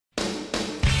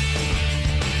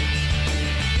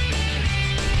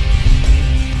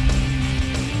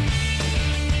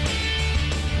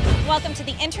welcome to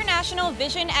the International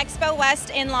Vision Expo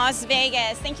West in Las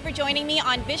Vegas. Thank you for joining me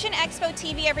on Vision Expo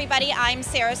TV, everybody. I'm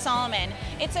Sarah Solomon.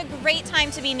 It's a great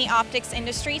time to be in the optics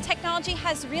industry. Technology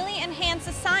has really enhanced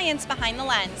the science behind the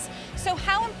lens. So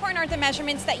how important are the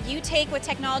measurements that you take with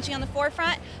technology on the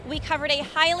forefront? We covered a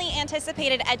highly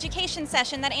anticipated education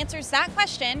session that answers that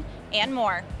question and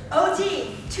more.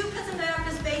 OT, 2 prism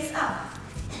diopter space up.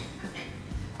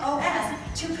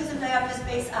 OS, 2 prism diopter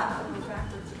space up.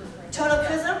 Total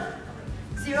prism,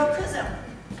 0 prism.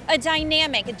 A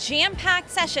dynamic, jam-packed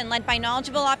session led by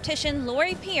knowledgeable optician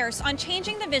Laurie Pierce on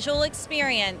changing the visual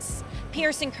experience.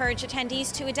 Pierce encouraged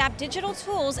attendees to adapt digital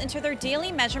tools into their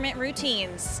daily measurement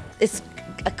routines. It's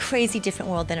a crazy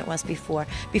different world than it was before.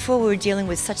 Before we were dealing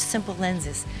with such simple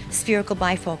lenses, spherical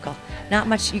bifocal, not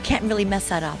much, you can't really mess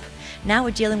that up. Now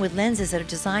we're dealing with lenses that are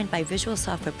designed by visual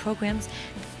software programs,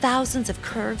 thousands of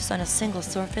curves on a single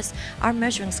surface. Our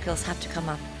measuring skills have to come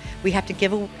up. We have to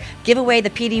give away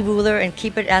the PD ruler and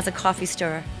keep it as a coffee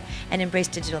stirrer and embrace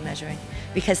digital measuring,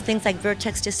 because things like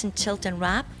vertex, distance, tilt, and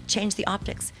wrap change the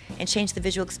optics and change the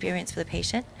visual experience for the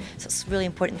patient. So it's really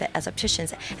important that as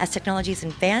opticians, as technologies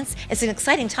advance, it's an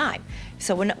exciting time.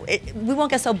 So we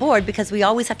won't get so bored because we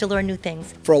always have to learn new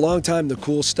things. For a long time, the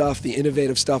cool stuff, the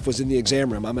innovative stuff was in the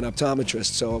exam room. I'm an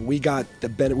optometrist, so we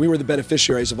were the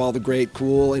beneficiaries of all the great,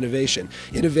 cool innovation.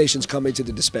 Innovation's coming to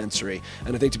the dispensary,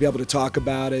 and I think to be able to talk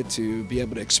about it, to be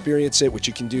able to experience it, which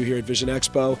you can do here at Vision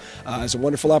Expo, is a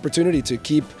wonderful opportunity to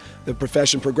keep the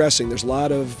profession progressing. There's a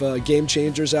lot of game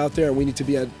changers out there, and we need to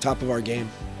be at the top of our game.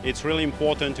 It's really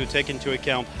important to take into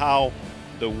account how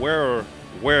the wearer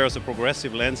wears the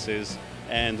progressive lenses,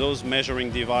 and those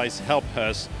measuring devices help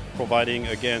us providing,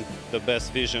 again, the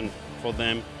best vision for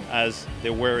them as they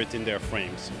wear it in their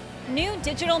frames. New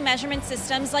digital measurement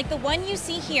systems like the one you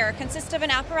see here consist of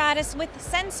an apparatus with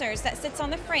sensors that sits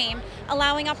on the frame,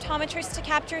 allowing optometrists to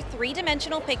capture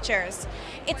three-dimensional pictures.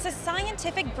 It's a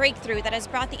scientific breakthrough that has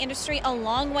brought the industry a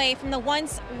long way from the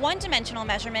once one-dimensional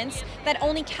measurements that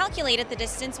only calculated the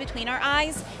distance between our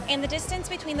eyes and the distance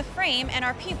between the frame and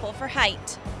our pupil for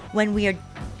height. When we are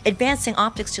advancing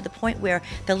optics to the point where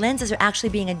the lenses are actually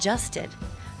being adjusted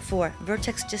for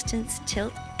vertex, distance,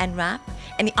 tilt, and wrap,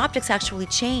 and the optics actually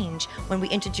change when we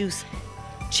introduce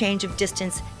change of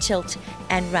distance, tilt,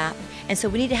 and wrap. And so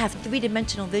we need to have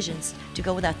three-dimensional visions to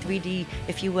go with our 3D,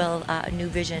 if you will, new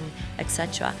vision,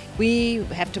 etc. We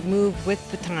have to move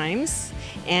with the times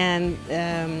and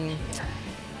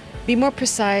be more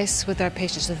precise with our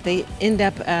patients so that they end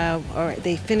up or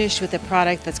they finish with a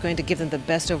product that's going to give them the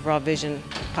best overall vision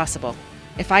possible.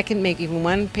 If I can make even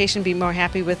one patient be more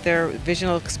happy with their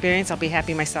visual experience, I'll be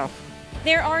happy myself.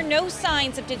 There are no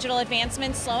signs of digital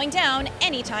advancements slowing down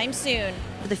anytime soon.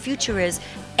 The future is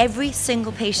every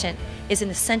single patient is in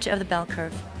the center of the bell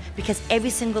curve, because every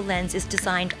single lens is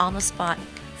designed on the spot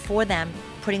for them,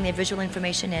 putting their visual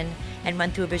information in and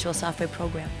run through a visual software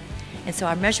program. And so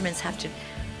our measurements have to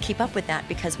keep up with that,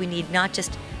 because we need not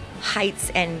just heights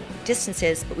and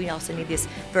distances, but we also need this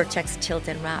vertex, tilt,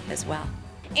 and wrap as well.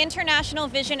 International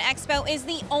Vision Expo is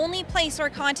the only place where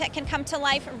content can come to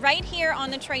life right here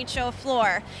on the trade show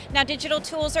floor. Now, digital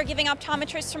tools are giving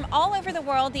optometrists from all over the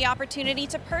world the opportunity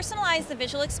to personalize the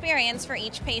visual experience for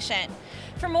each patient.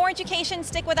 For more education,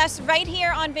 stick with us right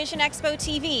here on Vision Expo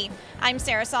TV. I'm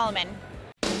Sarah Solomon.